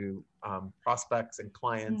talked to prospects and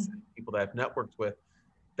clients and people that I've networked with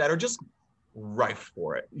that are just rife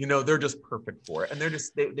for it. They're just perfect for it. And they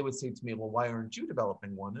would say to me, well, why aren't you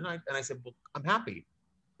developing one? And I said, well, I'm happy.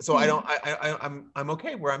 So I'm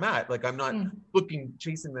okay where I'm at. Like, I'm not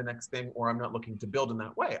chasing the next thing, or I'm not looking to build in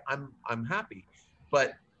that way. I'm happy.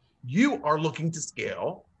 But you are looking to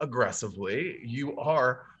scale aggressively. You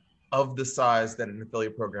are of the size that an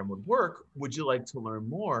affiliate program would work. Would you like to learn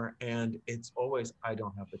more? And it's always, I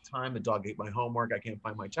don't have the time. The dog ate my homework. I can't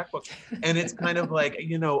find my checkbook. And it's kind of like,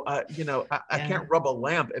 I can't rub a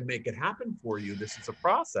lamp and make it happen for you. This is a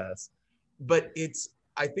process. But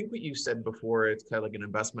I think what you said before, it's kind of like an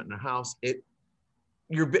investment in a house.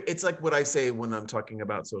 It's like what I say when I'm talking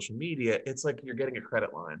about social media. It's like you're getting a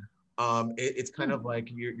credit line. It's kind of like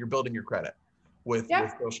you're building your credit with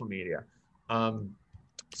social media. And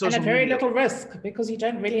Social at very media, little risk, because you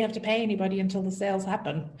don't really have to pay anybody until the sales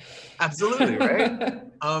happen. absolutely, right?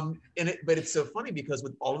 But it's so funny because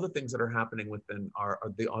with all of the things that are happening within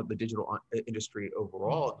the digital industry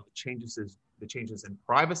overall, the changes in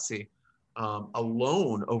privacy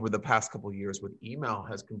alone over the past couple of years with email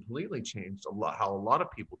has completely changed how a lot of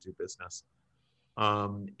people do business.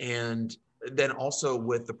 And then also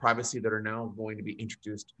with the privacy that are now going to be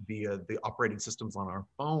introduced via the operating systems on our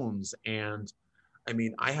phones. And I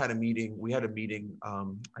mean, we had a meeting,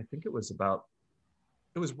 I think it was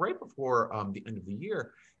right before the end of the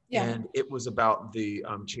year. Yeah. And it was about the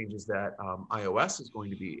changes that iOS is going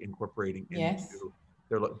to be incorporating into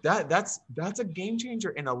that's a game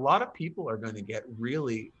changer. And a lot of people are going to get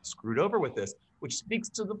really screwed over with this, which speaks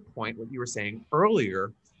to the point what you were saying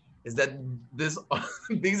earlier, is that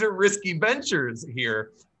these are risky ventures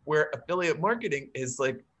here, where affiliate marketing is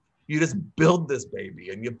like, you just build this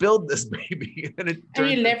baby and you build this baby and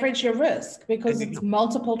you leverage your risk because it's you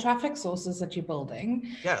multiple traffic sources that you're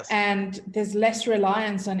building. Yes. And there's less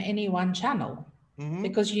reliance on any one channel,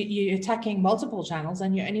 because you're attacking multiple channels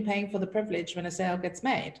and you're only paying for the privilege when a sale gets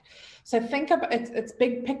made. So think about it's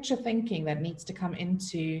big picture thinking that needs to come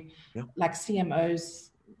into like CMOs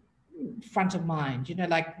front of mind,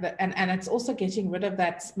 and it's also getting rid of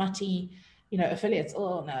that smutty, affiliates.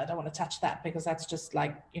 Oh no, I don't want to touch that because that's just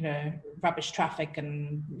like, rubbish traffic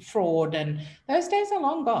and fraud, and those days are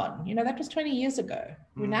long gone. That was 20 years ago.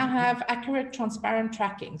 We now have accurate, transparent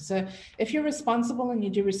tracking. So if you're responsible and you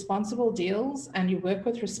do responsible deals and you work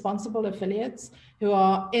with responsible affiliates who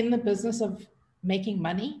are in the business of making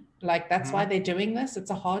money, like that's why they're doing this. It's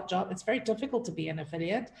a hard job. It's very difficult to be an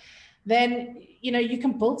affiliate. Then, you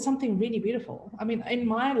can build something really beautiful. I mean, in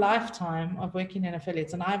my lifetime of working in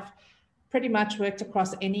affiliates, and I've pretty much worked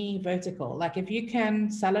across any vertical. Like if you can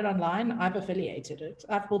sell it online, I've affiliated it.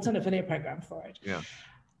 I've built an affiliate program for it. Yeah.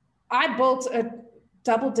 I built a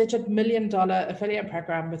double-digit $1 million affiliate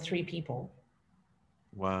program with 3 people.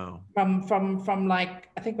 Wow. From like,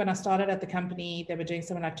 I think when I started at the company, they were doing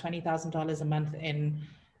something like $20,000 a month in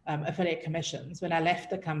affiliate commissions. When I left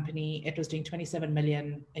the company, it was doing 27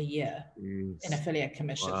 million a year in affiliate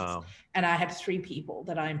commissions. Wow. And I had 3 people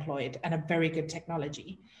that I employed and a very good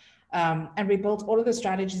technology. And we built all of the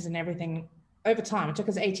strategies and everything over time. It took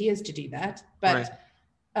us 8 years to do that. But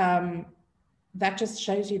that just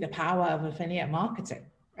shows you the power of affiliate marketing.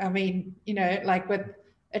 I mean,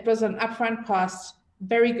 it was an upfront cost,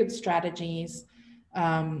 very good strategies,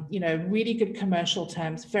 really good commercial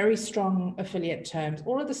terms, very strong affiliate terms.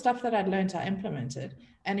 All of the stuff that I'd learned, I implemented,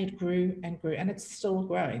 and it grew and grew, and it's still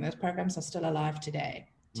growing. Those programs are still alive today,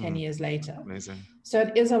 10 years later. Amazing. So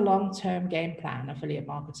it is a long-term game plan, affiliate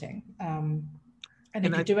marketing. And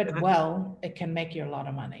if you do it well, it can make you a lot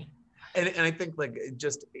of money. And I think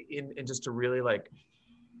just to really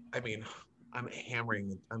I mean, I'm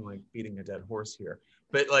like beating a dead horse here,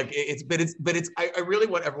 but I really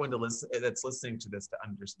want everyone that's listening to this to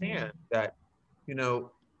understand that,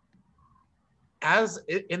 as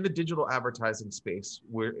in the digital advertising space,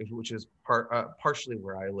 which is partially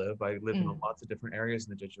where I live in lots of different areas in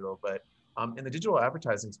the digital, but in the digital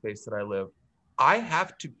advertising space that I live, I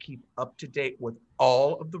have to keep up to date with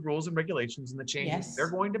all of the rules and regulations and the changes they're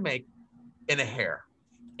going to make in a hair.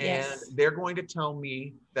 And they're going to tell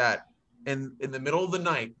me that in the middle of the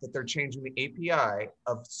night that they're changing the API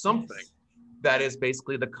of something that is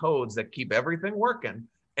basically the codes that keep everything working.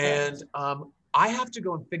 And I have to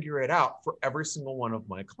go and figure it out for every single one of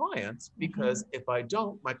my clients, because if I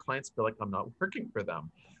don't, my clients feel like I'm not working for them.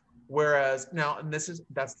 Whereas now, and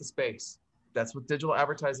that's the space. That's what digital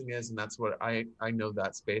advertising is. And that's what I know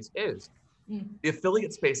that space is. The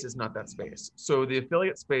affiliate space is not that space. So the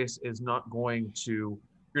affiliate space is not going to,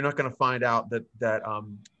 you're not going to find out that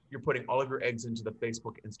you're putting all of your eggs into the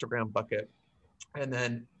Facebook, Instagram bucket. And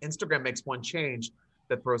then Instagram makes one change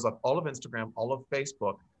that throws up all of Instagram, all of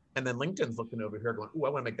Facebook. And then LinkedIn's looking over here going, oh, I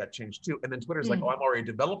want to make that change too. And then Twitter's like, oh, I'm already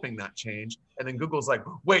developing that change. And then Google's like,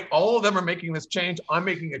 wait, all of them are making this change. I'm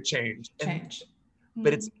making a change.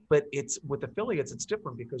 But it's with affiliates, it's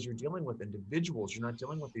different because you're dealing with individuals. You're not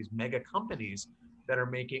dealing with these mega companies that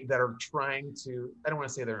are trying to, I don't want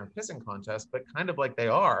to say they're in a pissing contest, but kind of like they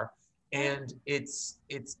are. And it's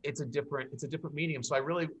a different medium. So I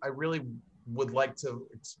really would like to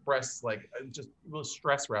express, just really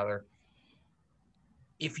stress rather,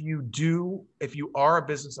 if you are a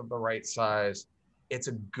business of the right size, it's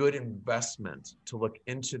a good investment to look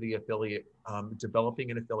into the affiliate,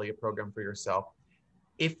 developing an affiliate program for yourself.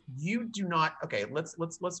 If you do not, okay, let's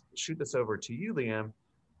shoot this over to you, Liam.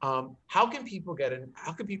 How can people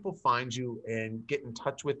how can people find you and get in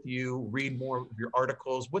touch with you, read more of your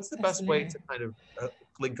articles? What's the best way Absolutely. to kind of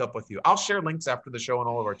link up with you? I'll share links after the show on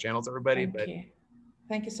all of our channels, everybody. Thank you.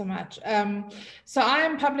 Thank you so much. So I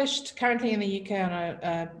am published currently in the UK on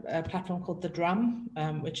a platform called The Drum,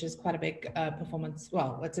 which is quite a big performance.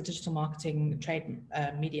 Well, it's a digital marketing trade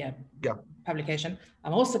media publication.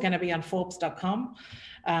 I'm also going to be on Forbes.com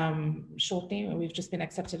shortly. We've just been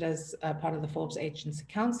accepted as part of the Forbes Agency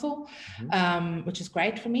Council, which is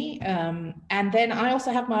great for me. And then I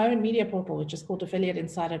also have my own media portal, which is called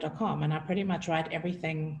AffiliateInsider.com, and I pretty much write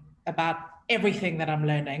everything about everything that I'm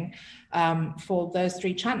learning for those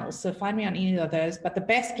 3 channels. So find me on any of those, but the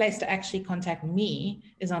best place to actually contact me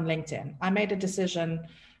is on LinkedIn. I made a decision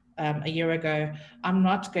a year ago. I'm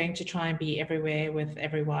not going to try and be everywhere with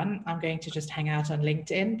everyone. I'm going to just hang out on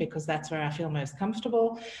LinkedIn because that's where I feel most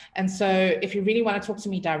comfortable. And so if you really want to talk to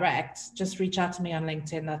me direct, just reach out to me on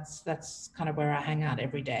LinkedIn. That's kind of where I hang out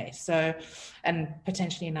every day. So, and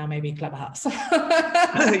potentially now maybe Clubhouse.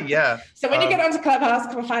 Yeah. So when you get onto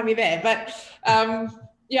Clubhouse, come find me there. But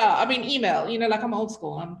yeah, I mean, email, like I'm old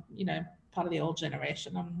school. I'm, part of the old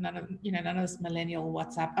generation. I'm none of this millennial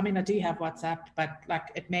WhatsApp. I mean, I do have WhatsApp, but like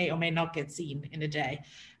it may or may not get seen in a day.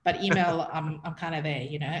 But email, I'm kind of there,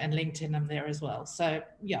 and LinkedIn, I'm there as well. So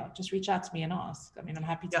yeah, just reach out to me and ask. I mean, I'm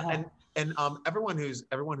happy to help. And everyone who's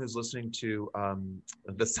listening to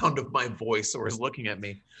the sound of my voice or is looking at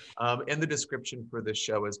me, in the description for this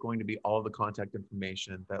show is going to be all the contact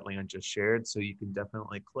information that Leanne just shared. So you can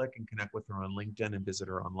definitely click and connect with her on LinkedIn and visit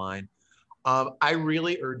her online. I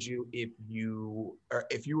really urge you, if you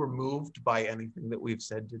were moved by anything that we've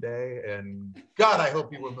said today, and God, I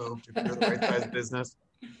hope you were moved if you're the right size business.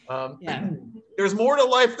 There's more to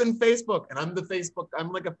life than Facebook, and I'm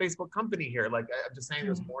like a Facebook company here. Like I'm just saying,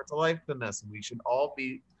 there's more to life than this, and we should all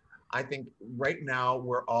be. I think right now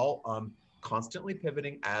we're all constantly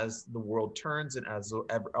pivoting as the world turns and as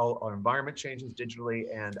our environment changes digitally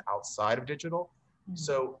and outside of digital.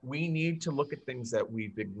 So we need to look at things that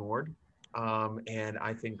we've ignored. And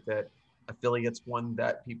I think that affiliate's one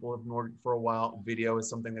that people have ignored for a while. Video is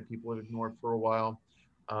something that people have ignored for a while.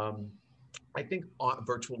 I think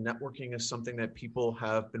virtual networking is something that people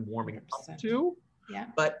have been warming 100%. Up to. Yeah.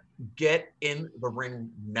 But get in the ring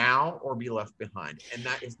now or be left behind. And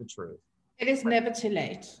that is the truth. It is never too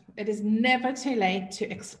late. It is never too late to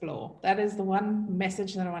explore. That is the one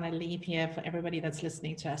message that I want to leave here for everybody that's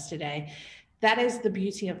listening to us today. That is the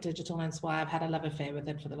beauty of digital, and it's why I've had a love affair with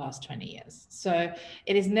it for the last 20 years. So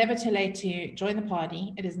it is never too late to join the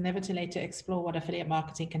party. It is never too late to explore what affiliate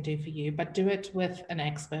marketing can do for you, but do it with an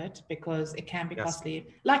expert because it can be costly.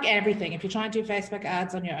 Like everything, if you try and do Facebook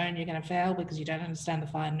ads on your own, you're going to fail because you don't understand the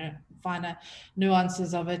finer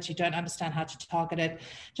nuances of it. You don't understand how to target it.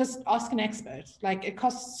 Just ask an expert. Like it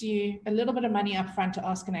costs you a little bit of money up front to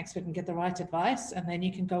ask an expert and get the right advice, and then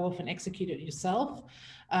you can go off and execute it yourself.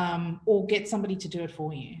 Or get somebody to do it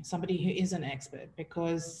for you, somebody who is an expert,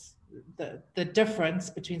 because the difference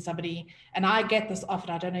between somebody, and I get this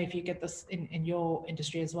often, I don't know if you get this in your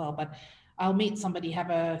industry as well, but I'll meet somebody, have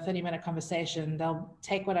a 30-minute conversation, they'll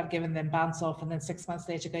take what I've given them, bounce off, and then 6 months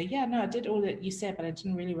later go, yeah, no, I did all that you said, but it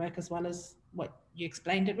didn't really work as well as what you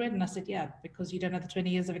explained it with. And I said, yeah, because you don't have the 20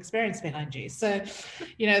 years of experience behind you. So,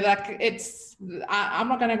 like I'm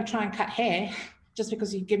not going to try and cut hair just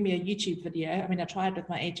because you give me a YouTube video. I mean, I tried with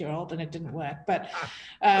my 8-year-old and it didn't work, but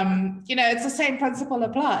it's the same principle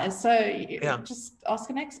applies. So just ask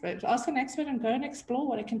an expert and go and explore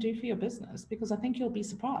what it can do for your business, because I think you'll be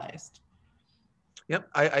surprised. Yep.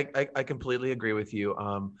 I completely agree with you.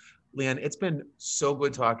 Leanne, it's been so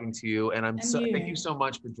good talking to you. And thank you so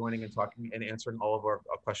much for joining and talking and answering all of our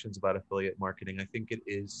questions about affiliate marketing. I think it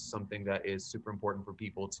is something that is super important for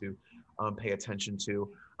people to pay attention to.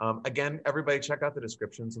 Again, everybody check out the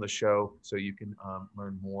descriptions of the show so you can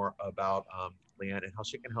learn more about Leanne and how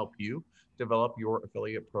she can help you develop your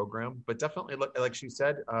affiliate program. But definitely, like she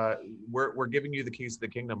said, we're giving you the keys to the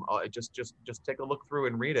kingdom. Just take a look through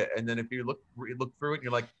and read it. And then if you look through it and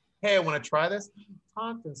you're like, hey, I want to try this,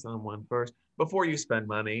 talk to someone first before you spend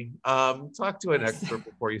money. Talk to an expert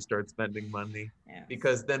before you start spending money. Yes.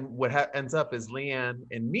 Because then what ends up is Leanne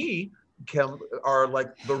and me are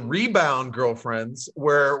like the rebound girlfriends,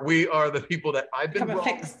 where we are the people that I've been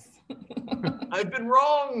wronged. I've been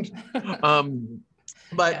wronged.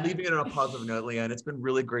 But leaving it on a positive note, Leanne, it's been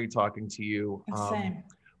really great talking to you. Same.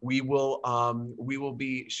 we will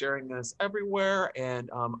be sharing this everywhere, and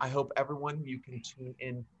I hope everyone, you can tune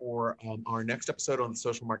in for our next episode on the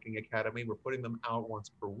Social Marketing Academy. We're putting them out once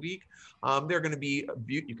per week. They're going to be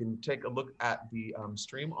you can take a look at the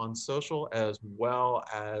stream on social, as well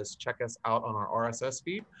as check us out on our RSS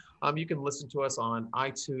feed. You can listen to us on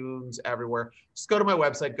iTunes, everywhere. Just go to my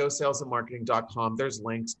website, gosalesandmarketing.com. There's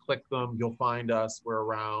links, click them, you'll find us. We're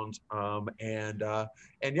around.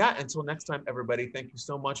 And yeah, until next time, everybody, thank you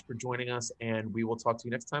so much for joining us, and we will talk to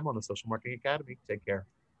you next time on the Social Marketing Academy. Take care.